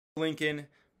Lincoln,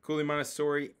 Cooley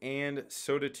Montessori, and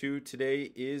Soda 2.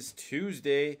 Today is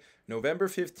Tuesday, November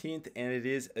 15th, and it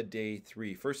is a day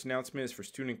 3. First announcement is for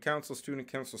Student Council. Student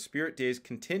Council Spirit Days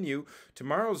continue.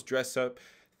 Tomorrow's dress up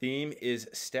theme is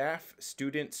Staff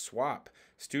Student Swap.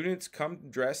 Students come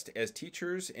dressed as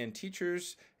teachers, and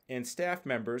teachers and staff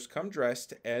members come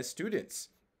dressed as students.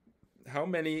 How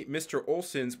many Mr.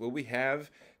 Olsons will we have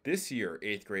this year,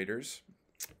 8th graders?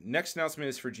 Next announcement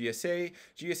is for GSA.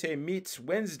 GSA meets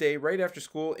Wednesday right after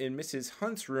school in Mrs.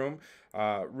 Hunt's room,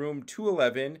 room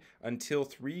 211, until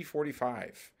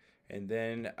 3:45. And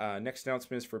then next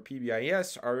announcement is for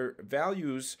PBIS. Our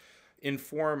values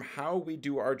inform how we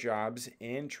do our jobs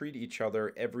and treat each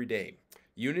other every day.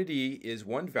 Unity is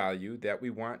one value that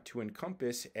we want to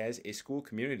encompass as a school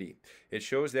community. It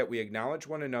shows that we acknowledge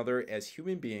one another as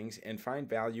human beings and find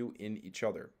value in each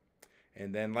other.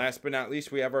 And then last but not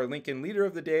least, we have our Lincoln Leader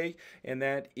of the Day, and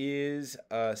that is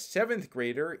a 7th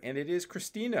grader, and it is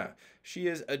Christina. She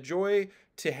is a joy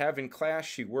to have in class.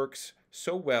 She works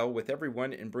so well with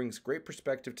everyone and brings great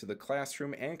perspective to the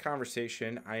classroom and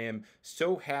conversation. I am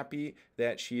so happy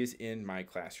that she is in my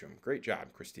classroom. Great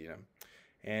job, Christina.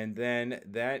 And then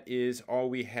that is all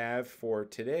we have for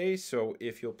today. So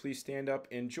if you'll please stand up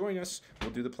and join us,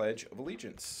 we'll do the Pledge of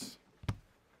Allegiance.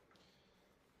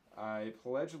 I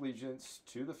pledge allegiance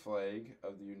to the flag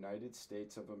of the United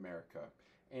States of America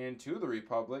and to the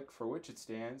republic for which it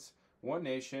stands, one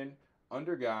nation,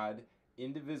 under God,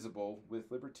 indivisible, with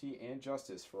liberty and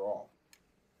justice for all.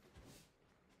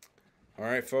 All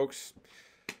right, folks.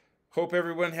 Hope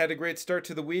everyone had a great start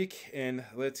to the week, and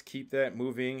let's keep that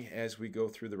moving as we go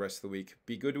through the rest of the week.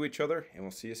 Be good to each other, and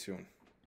we'll see you soon.